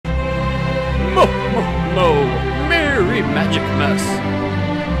MagicManMo. Merry Magicmas.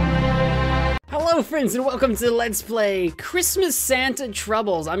 Hello friends and welcome to Let's Play Christmas Santa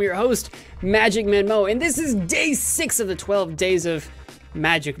Troubles. I'm your host, MagicManMo, and this is day 6 of the 12 days of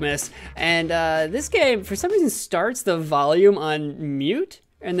Magicmas. And this game, for some reason, starts the volume on mute.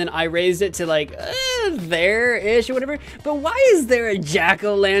 And then I raised it to like, there-ish or whatever. But why is there a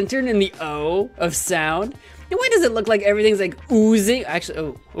jack-o'-lantern in the O of sound? And why does it look like everything's like oozing?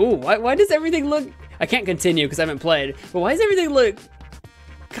 Actually, why does everything look... I can't continue because I haven't played. But why does everything look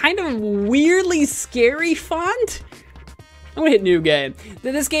kind of weirdly scary font? I'm gonna hit new game.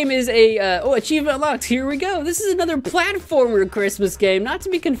 This game is a, achievement unlocked. Here we go. This is another platformer Christmas game. Not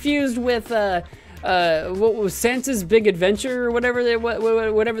to be confused with, what was Santa's Big Adventure or whatever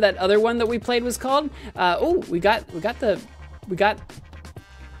that other one that we played was called. We got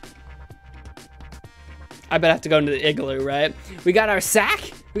I bet I have to go into the igloo, right? We got our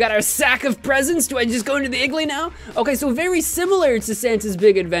sack. We got our sack of presents. Do I just go into the igloo now? Okay, so very similar to Santa's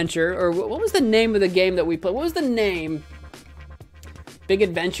Big Adventure, or what was the name of the game that we played? What was the name? Big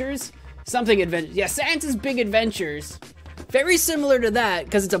Adventures? Something Adventure. Yeah, Santa's Big Adventures. Very similar to that,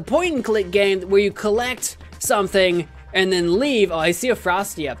 because it's a point and click game where you collect something and then leave. Oh, I see a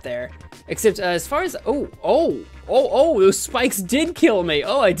Frosty up there. Except as far as, those spikes did kill me.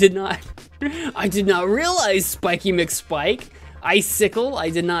 Oh, I did not realize Spiky McSpike. Icicle, I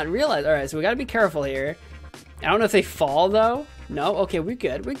did not realize. All right, so we gotta be careful here. I don't know if they fall though. No, okay, we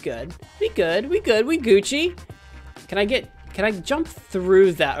good. We Gucci. Can I jump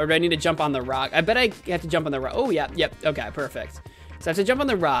through that, or do I need to jump on the rock? I bet I have to jump on the rock. Oh, yeah, yep, okay, perfect. So I have to jump on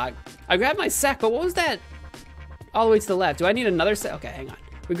the rock. I grabbed my sack, but what was that all the way to the left? Do I need another sack? Okay, hang on.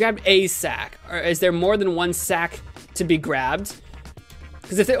 We grabbed a sack. Or is there more than one sack to be grabbed?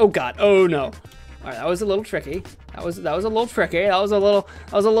 Because if they, oh God, oh no. All right, that was a little tricky. That was a little tricky. That was a little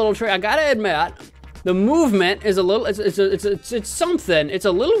tricky. I gotta admit, the movement is a little, it's something. It's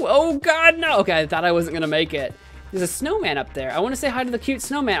a little, oh God, no. Okay, I thought I wasn't gonna make it. There's a snowman up there. I want to say hi to the cute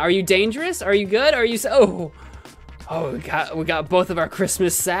snowman. Are you dangerous? Are you good? Are you so? Oh, we got both of our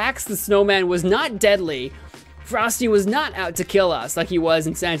Christmas sacks. The snowman was not deadly. Frosty was not out to kill us like he was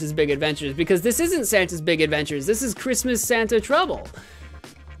in Santa's Big Adventures, because this isn't Santa's Big Adventures. This is Christmas Santa Troubles.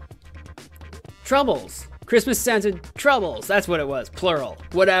 Christmas Santa Troubles. That's what it was. Plural.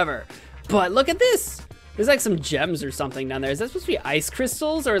 Whatever. But look at this. There's like some gems or something down there. Is that supposed to be ice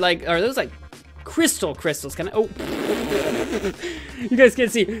crystals, or like, are those like crystals? Can I, oh. You guys can't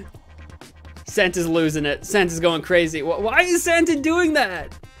see. Santa's losing it. Santa's going crazy. Why is Santa doing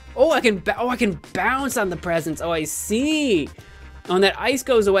that? Oh, I can bounce on the presents. Oh, I see. Oh, and that ice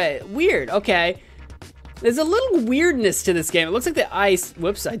goes away. Weird, okay. There's a little weirdness to this game. It looks like the ice,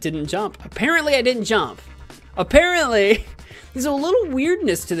 whoops, I didn't jump. Apparently I didn't jump. Apparently, there's a little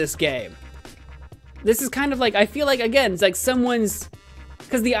weirdness to this game. This is kind of like, I feel like, again, it's like someone's,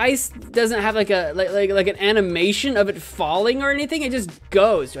 because the ice doesn't have like a like an animation of it falling or anything. It just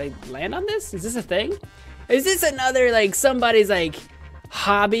goes. Do I land on this? Is this a thing? Is this another like somebody's like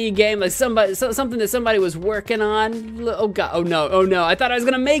hobby game, like something that somebody was working on? Oh God! Oh no! I thought I was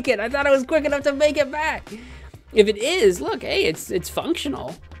gonna make it. I thought I was quick enough to make it back. If it is, look, hey, it's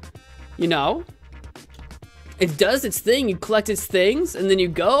functional. You know, it does its thing. You collect its things, and then you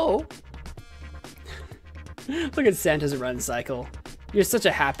go. Look at Santa's run cycle. You're such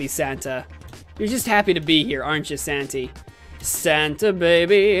a happy Santa. You're just happy to be here, aren't you, Santy? Santa,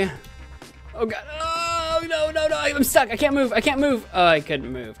 baby. Oh God, oh no, I'm stuck, I can't move. Oh, I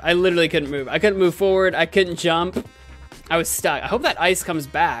couldn't move. I literally couldn't move. I couldn't move forward, I couldn't jump. I was stuck. I hope that ice comes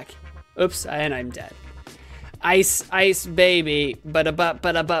back. Oops, and I'm dead. Ice, baby,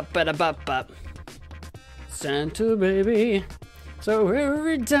 ba-da-bup. Santa, baby. So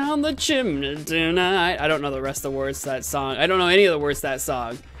hurry down the chimney tonight. I don't know the rest of the words to that song. I don't know any of the words to that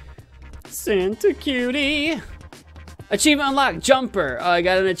song. Santa cutie. Achievement unlocked, jumper. Oh, I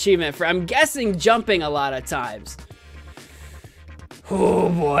got an achievement for, I'm guessing, jumping a lot of times. Oh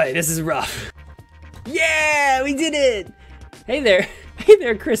boy, this is rough. Yeah, we did it. Hey there,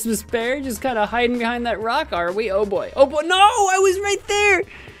 Christmas bear. Just kind of hiding behind that rock, are we? Oh boy, no, I was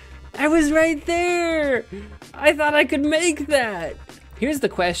right there. I thought I could make that. Here's the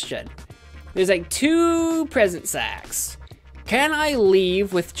question. There's like 2 present sacks. Can I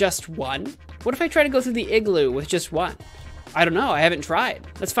leave with just one? What if I try to go through the igloo with just one? I don't know, I haven't tried.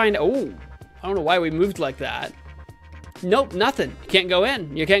 Let's find, oh, I don't know why we moved like that. Nope, nothing, you can't go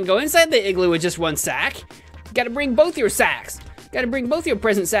in. You can't go inside the igloo with just one sack. You gotta bring both your sacks. You gotta bring both your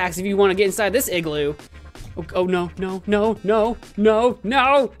present sacks if you wanna get inside this igloo. Oh no.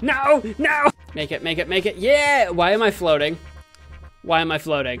 Make it. Yeah! Why am I floating?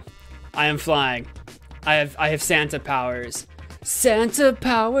 I am flying. I have Santa powers. Santa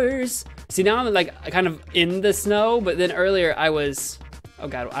powers. See, now I'm like kind of in the snow, but then earlier I was, oh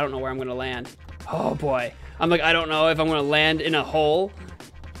God, I don't know where I'm gonna land. Oh boy. I'm like, I don't know if I'm gonna land in a hole.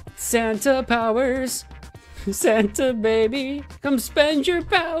 Santa powers. Santa baby, come spend your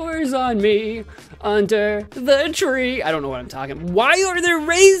powers on me under the tree. I don't know what I'm talking. Why are there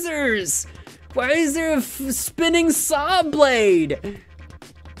razors? Why is there a spinning saw blade?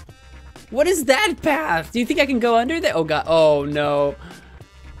 What is that path? Do you think I can go under there? Oh God, oh no.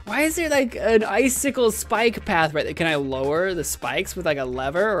 Why is there like an icicle spike path right there? Can I lower the spikes with like a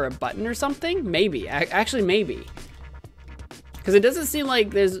lever or a button or something? Maybe, actually maybe. Because it doesn't seem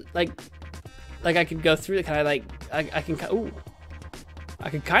like there's like I could go through it. Can I like, I can, ooh.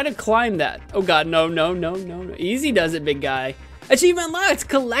 I could kind of climb that. Oh God, no, no, no, no, no. Easy does it, big guy. Achievement unlocked,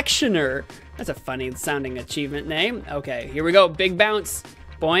 collectioner. That's a funny sounding achievement name. Okay, here we go, big bounce.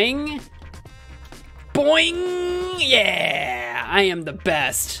 Boing. Boing, yeah, I am the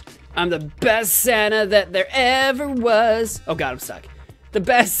best. I'm the best Santa that there ever was. Oh God, I'm stuck. The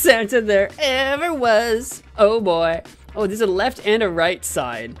best Santa there ever was. Oh boy. Oh, there's a left and a right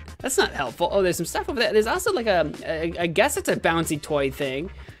side. That's not helpful. Oh, there's some stuff over there. There's also like I guess it's a bouncy toy thing.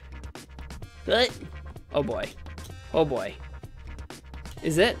 Oh boy. Oh boy.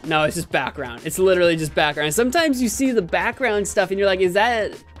 Is it? No, it's just background. It's literally just background. Sometimes you see the background stuff and you're like, is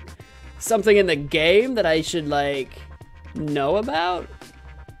that something in the game that I should like know about?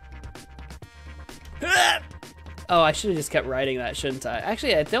 Oh, I should have just kept writing that, shouldn't I?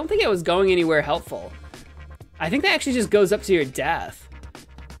 Actually, I don't think it was going anywhere helpful. I think that actually just goes up to your death.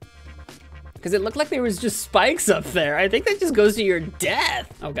 Because it looked like there was just spikes up there. I think that just goes to your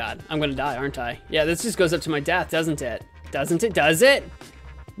death. Oh God, I'm gonna die, aren't I? Yeah, this just goes up to my death, doesn't it? Doesn't it? Does it?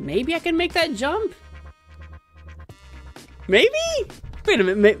 Maybe I can make that jump? Maybe? Wait a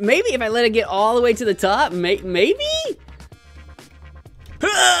minute, maybe if I let it get all the way to the top, maybe?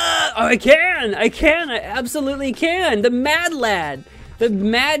 Oh, I absolutely can. The mad lad. The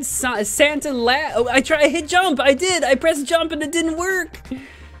mad Santa lad. Oh, I hit jump, I did. I pressed jump and it didn't work.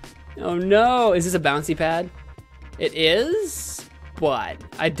 Oh no, is this a bouncy pad? It is, but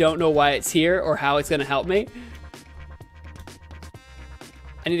I don't know why it's here or how it's gonna help me.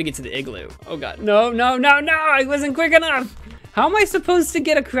 I need to get to the igloo. Oh God, no, no, no, no, I wasn't quick enough. How am I supposed to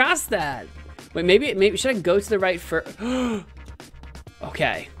get across that? Wait, maybe, should I go to the right first?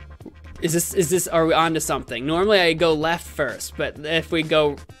 Okay, are we on to something? Normally I go left first, but if we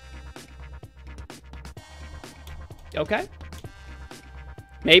go, okay.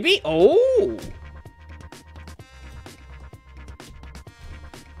 Maybe, oh.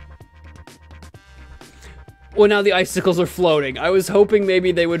 Well, now the icicles are floating. I was hoping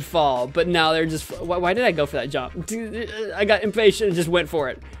maybe they would fall, but now they're just, why did I go for that jump? I got impatient and just went for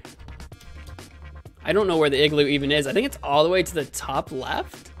it. I don't know where the igloo even is. I think it's all the way to the top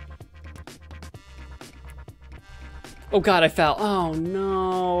left. Oh God, I fell. Oh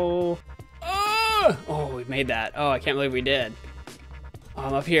no. Oh, we made that. Oh, I can't believe we did. Oh,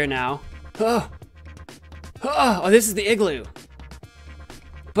 I'm up here now. Oh, this is the igloo.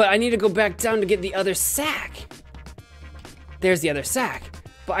 But I need to go back down to get the other sack. There's the other sack.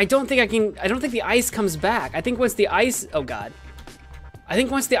 But I don't think the ice comes back. I think once the ice, oh God. I think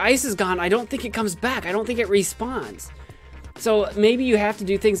once the ice is gone, I don't think it comes back. I don't think it respawns. So maybe you have to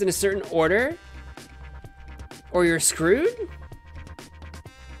do things in a certain order or you're screwed?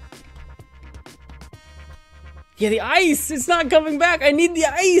 Yeah, the ice, it's not coming back. I need the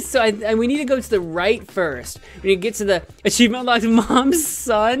ice. So and we need to go to the right first. We need to get to the achievement unlocked, Mom's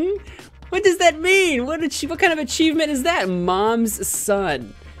Son. What does that mean? What kind of achievement is that? Mom's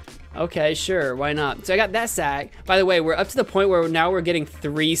Son. Okay, sure, why not? So I got that sack. By the way, we're up to the point where now we're getting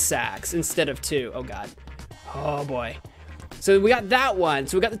 3 sacks instead of 2. Oh God, oh boy. So we got that one.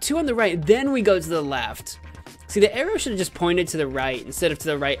 So we got the 2 on the right, then we go to the left. See, the arrow should have just pointed to the right instead of to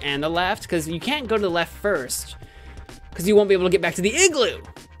the right and the left, because you can't go to the left first. Because you won't be able to get back to the igloo.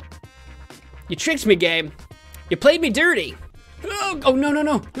 You tricked me, game. You played me dirty. Oh, no, no,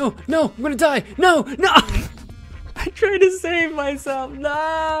 no, no, no, I'm gonna die. No, no. I tried to save myself,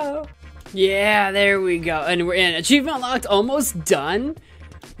 no. Yeah, there we go. And we're in. Achievement unlocked, almost done.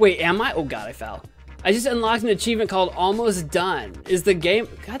 Wait, am I? Oh God, I fell. I just unlocked an achievement called almost done. Is the game,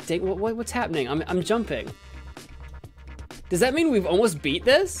 God dang, what's happening? I'm jumping. Does that mean we've almost beat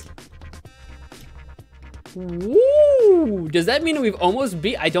this? Woo! Does that mean we've almost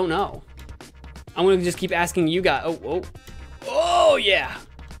beat? I don't know. I'm gonna just keep asking you guys. Oh yeah.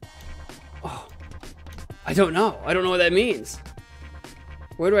 Oh, I don't know. I don't know what that means.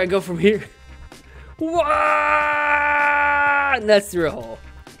 Where do I go from here? What? That's through a hole.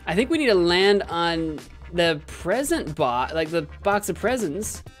 I think we need to land on the present box, like the box of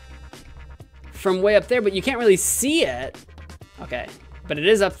presents from way up there, but you can't really see it. Okay, but it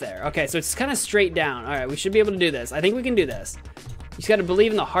is up there. Okay, so it's kind of straight down. All right, we should be able to do this. I think we can do this. You just gotta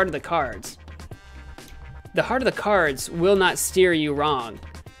believe in the heart of the cards. The heart of the cards will not steer you wrong.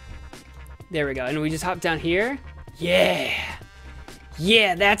 There we go, and we just hop down here. Yeah,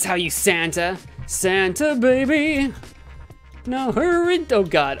 yeah, that's how you Santa. Santa, baby. Now hurry, oh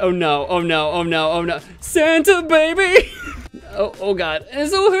God, oh no, oh no, oh no, oh no. Santa, baby. Oh God, and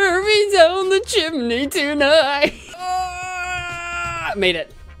so hurry down the chimney tonight. Made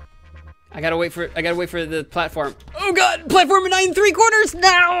it. I gotta wait for the platform. Oh God, platform 9 3/4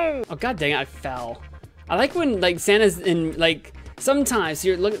 now. Oh God dang it, I fell. I like when like Santa's in like, sometimes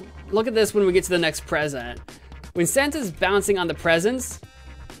you're look at this when we get to the next present. When Santa's bouncing on the presents,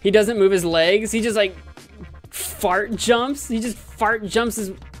 he doesn't move his legs, he just like fart jumps. He just fart jumps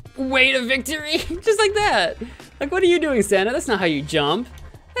his way to victory. Just like that. Like, what are you doing, Santa? That's not how you jump.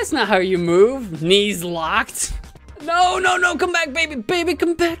 That's not how you move. Knees locked. No, no, no, come back, baby. Baby,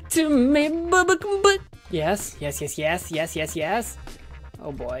 come back to me. Bubba, come back. Yes, yes, yes, yes, yes, yes, yes.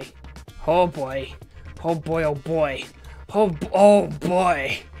 Oh boy. Oh boy. Oh boy, oh boy. Oh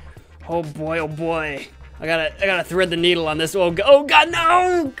boy. Oh boy, oh boy. I gotta thread the needle on this. Oh God,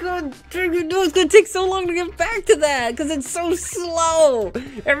 no! God, it's gonna take so long to get back to that because it's so slow.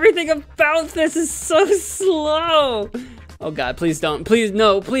 Everything about this is so slow. Oh God, please don't. Please,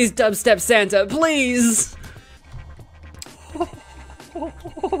 no. Please, dubstep Santa, please.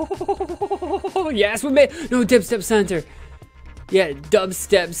 Yes, we made. No, dubstep Santa. Yeah,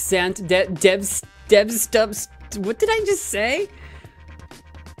 dubstep Santa. Debstep. What did I just say?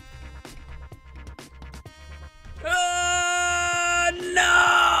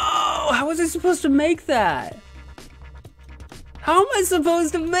 No! How was I supposed to make that? How am I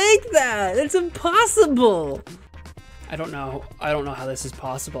supposed to make that? It's impossible. I don't know how this is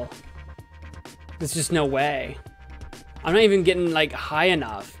possible. There's just no way. I'm not even getting like high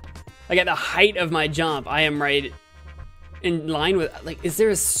enough. Like at the height of my jump, I am right in line with, like, is there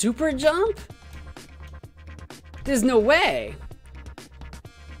a super jump? There's no way.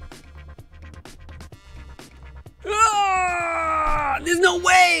 There's no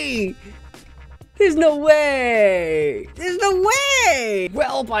way! There's no way! There's no way!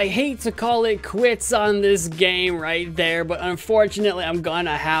 Well, I hate to call it quits on this game right there, but unfortunately I'm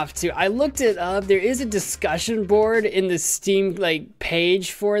gonna have to. I looked it up. There is a discussion board in the Steam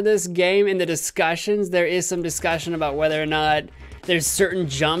page for this game. In the discussions, there is some discussion about whether or not there's certain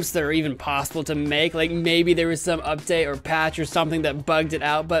jumps that are even possible to make. Like maybe there was some update or patch or something that bugged it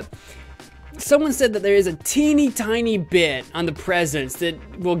out, but someone said that there is a teeny tiny bit on the presents that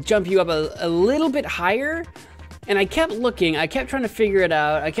will jump you up a little bit higher. And I kept looking, I kept trying to figure it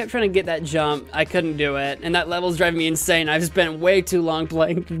out. I kept trying to get that jump. I couldn't do it. And that level's driving me insane. I've spent way too long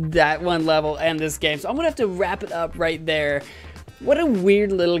playing that one level and this game. So I'm gonna have to wrap it up right there. What a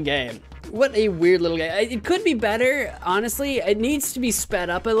weird little game. What a weird little game. It could be better, honestly. It needs to be sped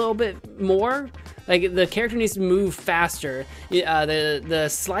up a little bit more. Like the character needs to move faster. The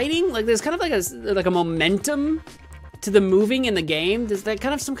sliding, like there's kind of like a momentum to the moving in the game. There's that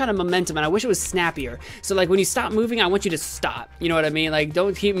kind of some kind of momentum, and I wish it was snappier. So like when you stop moving, I want you to stop. You know what I mean? Like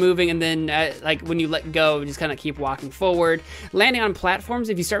don't keep moving, and then like when you let go, just kind of keep walking forward. Landing on platforms,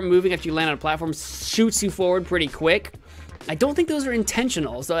 if you start moving after you land on a platform, shoots you forward pretty quick. I don't think those are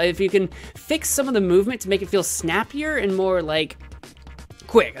intentional. So if you can fix some of the movement to make it feel snappier and more like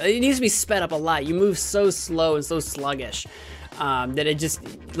quick. It needs to be sped up a lot. You move so slow and so sluggish that it just,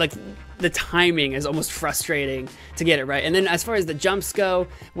 like, the timing is almost frustrating to get it right. And then as far as the jumps go,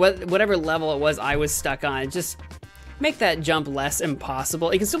 whatever level it was I was stuck on, just make that jump less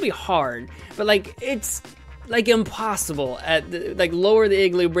impossible. It can still be hard, but like it's like impossible at the, like lower the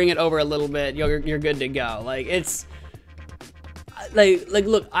igloo, bring it over a little bit, you're good to go. Like it's like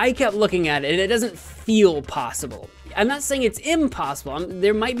look, I kept looking at it and it doesn't feel possible. I'm not saying it's impossible.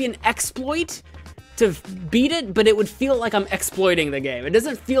 There might be an exploit to beat it, but it would feel like I'm exploiting the game. It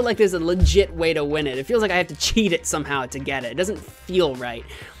doesn't feel like there's a legit way to win it. It feels like I have to cheat it somehow to get it. It doesn't feel right.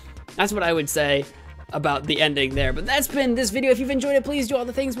 That's what I would say about the ending there. But that's been this video. If you've enjoyed it, please do all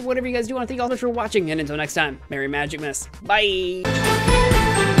the things. But whatever you guys do, I want to thank you all for watching. And until next time, Merry Magicmas. Bye!